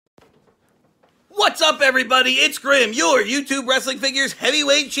What's up, everybody? It's Grim, your YouTube Wrestling Figures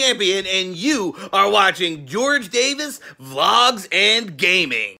Heavyweight Champion, and you are watching George Davis Vlogs and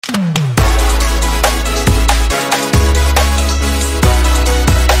Gaming.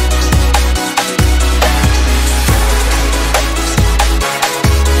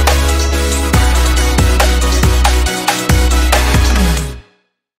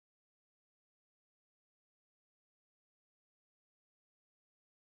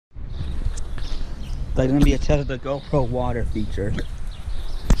 There's going to be a test of the GoPro water feature.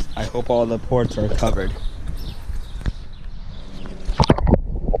 I hope all the ports are covered.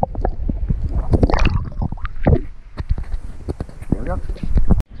 There we go.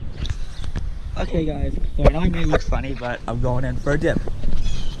 Okay guys, so I know it may look funny, but I'm going in for a dip.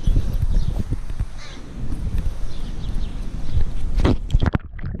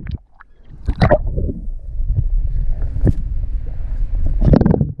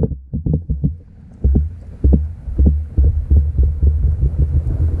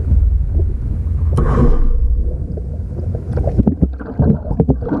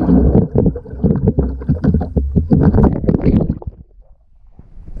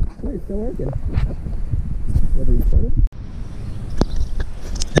 It's still working.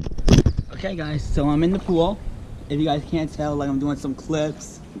 Okay guys, so I'm in the pool. If you guys can't tell, like I'm doing some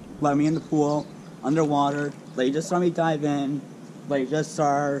clips, like me in the pool, underwater. Like you just saw me dive in. Like you just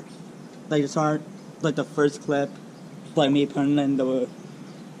saw like the first clip, like me putting the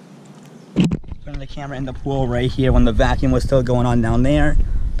camera in the pool right here when the vacuum was still going on down there.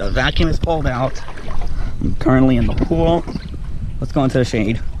 The vacuum is pulled out. I'm currently in the pool. Let's go into the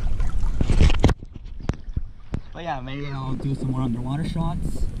shade. But yeah, maybe I'll do some more underwater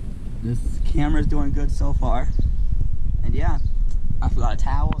shots. This camera's doing good so far. And yeah, I forgot a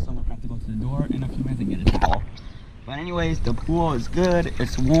towel, so I'm gonna have to go to the door in a few minutes and get a towel. But anyways, the pool is good.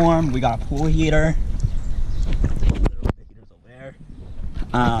 It's warm. We got a pool heater. The heater's over there.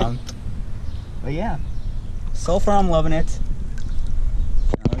 But yeah, so far I'm loving it.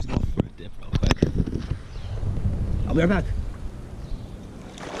 Now let's go for a dip real quick. I'll be right back.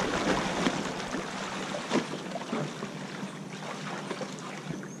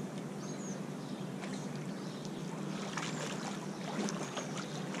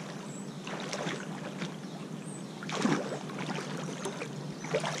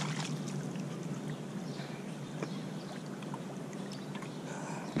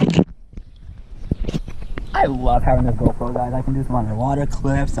 I love having this GoPro, guys. I can do some underwater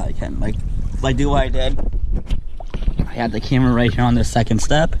clips. I can like do what I did. I had the camera right here on the second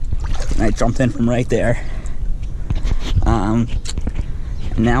step, and I jumped in from right there.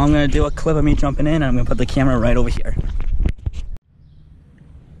 Now I'm gonna do a clip of me jumping in, and I'm gonna put the camera right over here.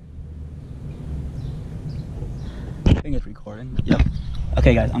 I think it's recording. Yep.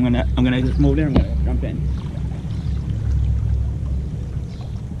 Okay, guys. I'm gonna just move there. I'm gonna jump in.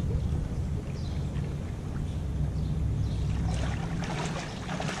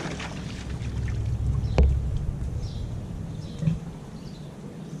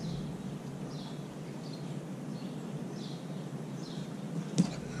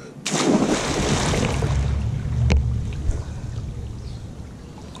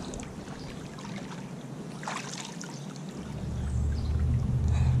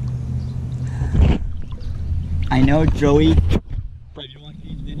 I know Joey, but if you watch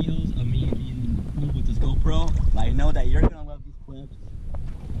these videos of me being in the pool with this GoPro, I know that you're gonna love these clips.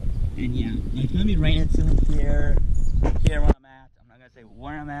 And yeah, it's gonna be raining soon here where I'm at. I'm not gonna say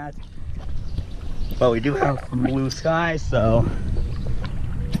where I'm at, but we do have some blue skies, so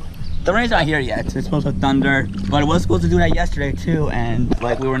the rain's not here yet. It's supposed to thunder, but it was supposed to do that yesterday too, and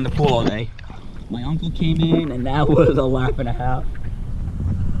like we were in the pool all day. My uncle came in, and that was a laugh and a half.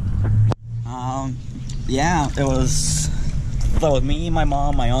 Yeah, it was me, my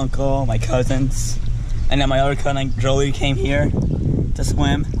mom, my uncle, my cousins, and then my other cousin Joey came here to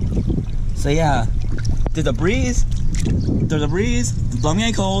swim. So yeah, there's a breeze, it's blowing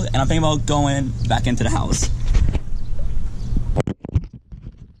me cold, and I'm thinking about going back into the house.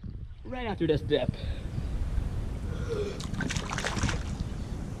 Right after this dip.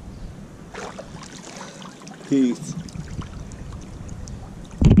 Peace.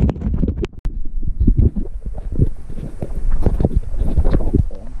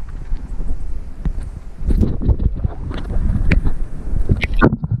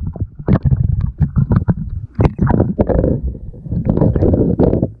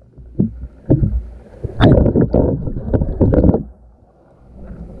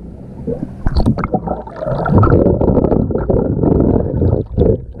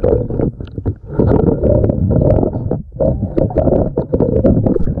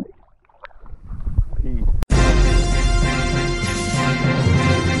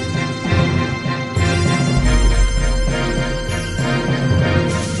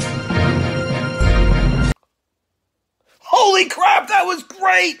 That was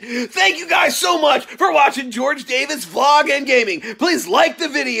great. Thank you guys so much for watching George Davis Vlog and Gaming. Please like the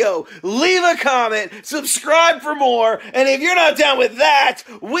video, leave a comment, subscribe for more, and if you're not down with that,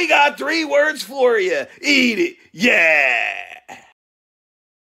 we got 3 words for you. Eat it. Yeah.